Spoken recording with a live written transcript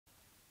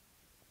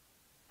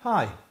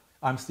Hi,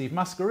 I'm Steve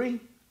Maskery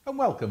and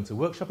welcome to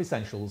Workshop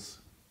Essentials.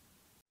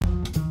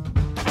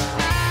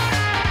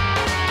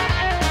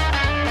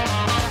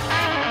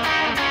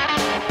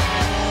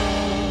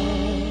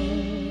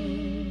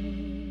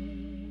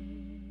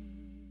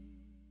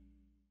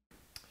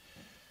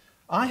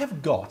 I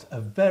have got a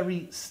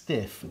very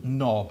stiff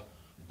knob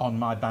on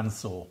my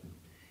bandsaw.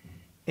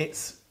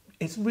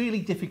 It's really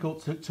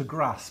difficult to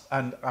grasp,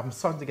 and I'm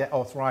starting to get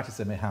arthritis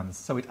in my hands,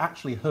 so it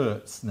actually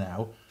hurts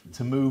now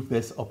to move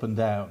this up and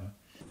down.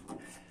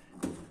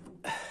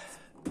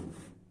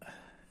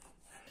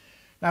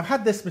 Now, I've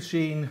had this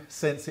machine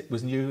since it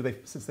was new,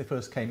 since they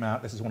first came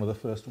out. This is one of the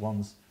first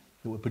ones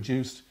that were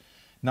produced.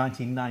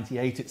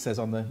 1998 it says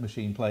on the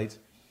machine plate.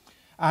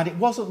 And it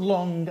wasn't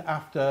long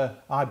after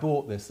I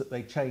bought this that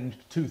they changed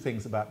two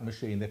things about the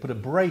machine. They put a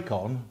brake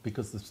on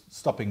because the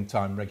stopping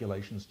time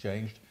regulations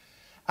changed,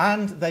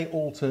 and they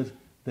altered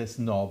this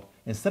knob.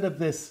 Instead of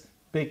this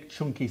big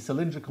chunky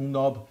cylindrical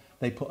knob,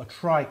 they put a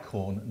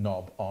tricorn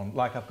knob on,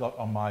 like I've got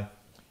on my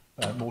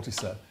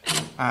mortiser,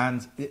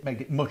 and it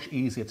made it much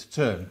easier to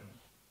turn.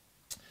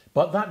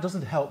 But that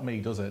doesn't help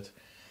me, does it?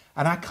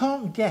 And I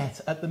can't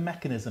get at the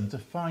mechanism to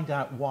find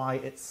out why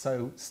it's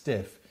so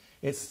stiff.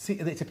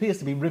 It appears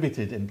to be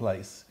riveted in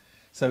place.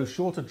 So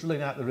short of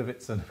drilling out the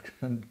rivets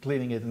and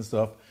cleaning it and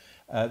stuff,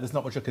 there's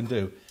not much I can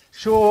do.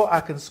 Sure, I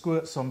can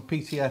squirt some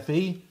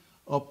PTFE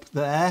up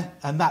there,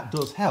 and that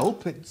does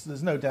help.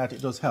 There's no doubt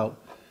it does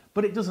help.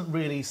 But it doesn't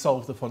really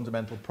solve the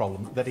fundamental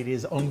problem that it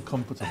is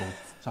uncomfortable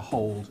to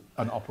hold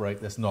and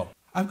operate this knob.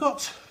 I've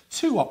got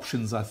two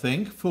options, I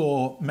think,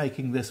 for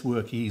making this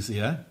work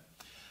easier.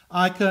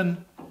 I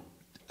can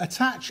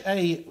attach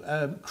a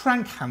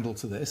crank handle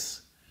to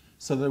this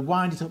so that I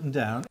wind it up and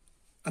down.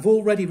 I've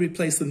already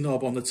replaced the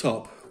knob on the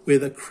top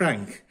with a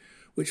crank,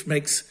 which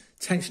makes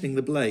tensioning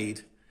the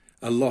blade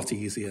a lot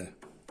easier.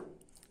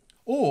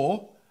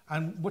 Or,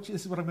 and this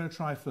is what I'm going to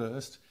try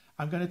first,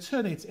 I'm going to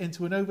turn it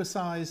into an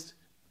oversized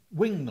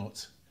wing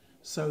nut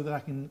so that I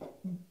can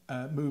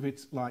move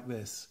it like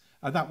this.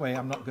 And that way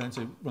I'm not going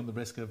to run the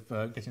risk of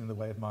getting in the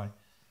way of my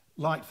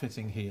light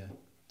fitting here.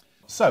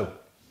 So,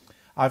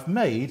 I've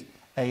made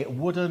a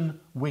wooden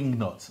wing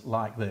nut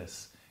like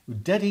this.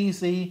 Dead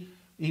easy,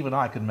 even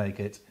I can make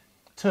it.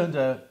 Turned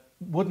a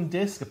wooden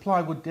disc, a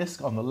plywood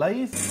disc on the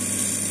lathe.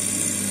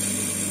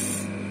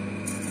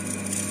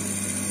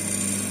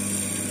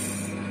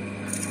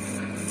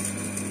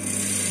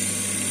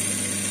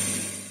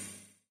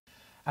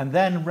 And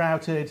then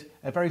routed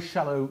a very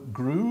shallow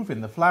groove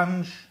in the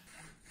flange.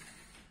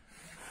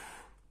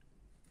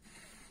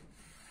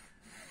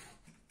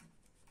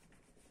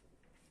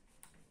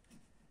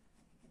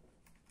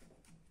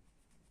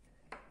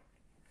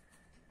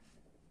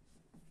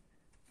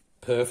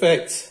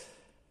 Perfect.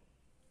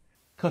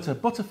 Cut a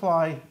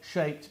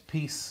butterfly-shaped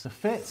piece to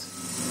fit.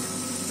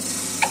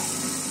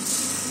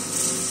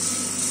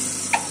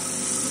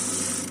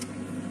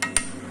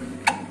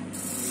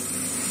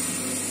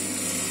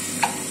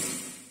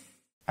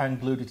 And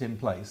glued it in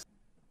place.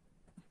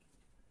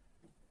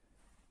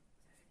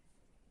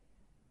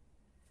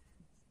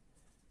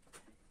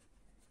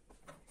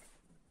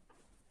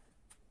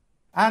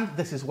 And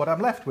this is what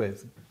I'm left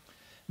with.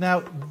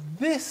 Now,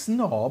 this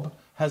knob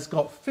has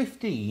got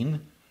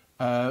 15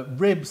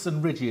 ribs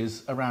and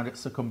ridges around its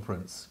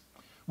circumference,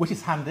 which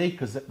is handy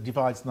because it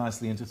divides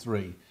nicely into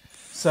three.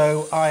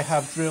 So I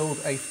have drilled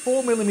a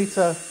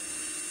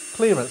 4mm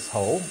clearance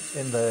hole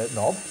in the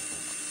knob,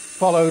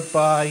 followed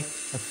by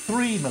a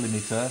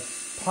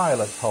 3mm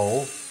pilot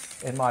hole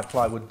in my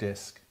plywood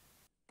disc.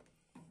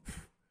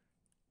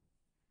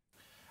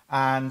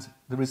 And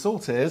the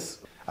result is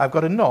I've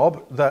got a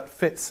knob that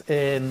fits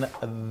in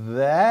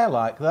there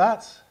like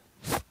that.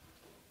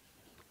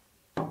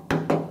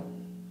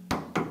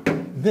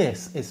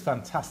 This is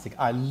fantastic.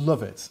 I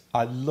love it.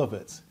 I love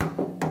it.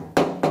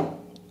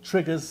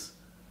 Triggers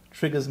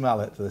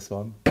mallet, this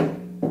one.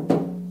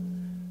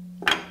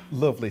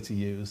 Lovely to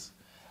use.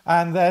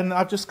 And then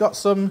I've just got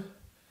some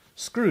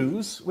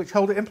screws which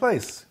hold it in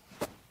place.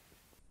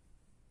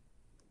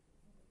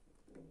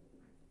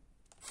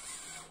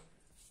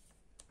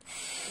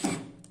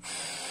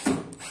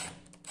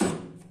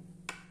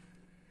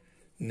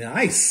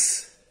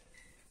 Nice.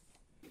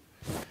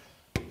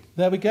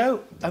 There we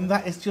go, and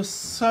that is just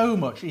so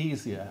much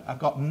easier. I've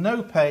got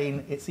no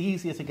pain, it's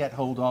easier to get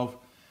hold of,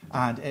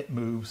 and it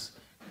moves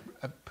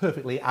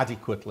perfectly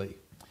adequately.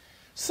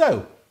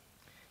 So,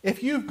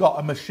 if you've got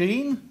a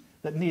machine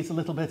that needs a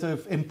little bit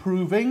of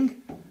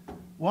improving,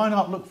 why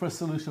not look for a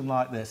solution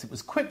like this? It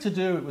was quick to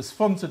do, it was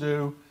fun to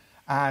do,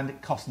 and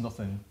it cost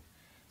nothing.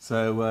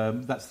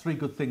 So that's three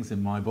good things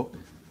in my book.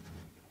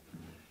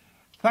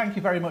 Thank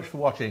you very much for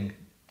watching.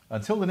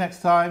 Until the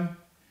next time,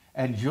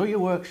 enjoy your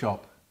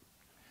workshop.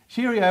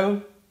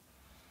 Cheerio!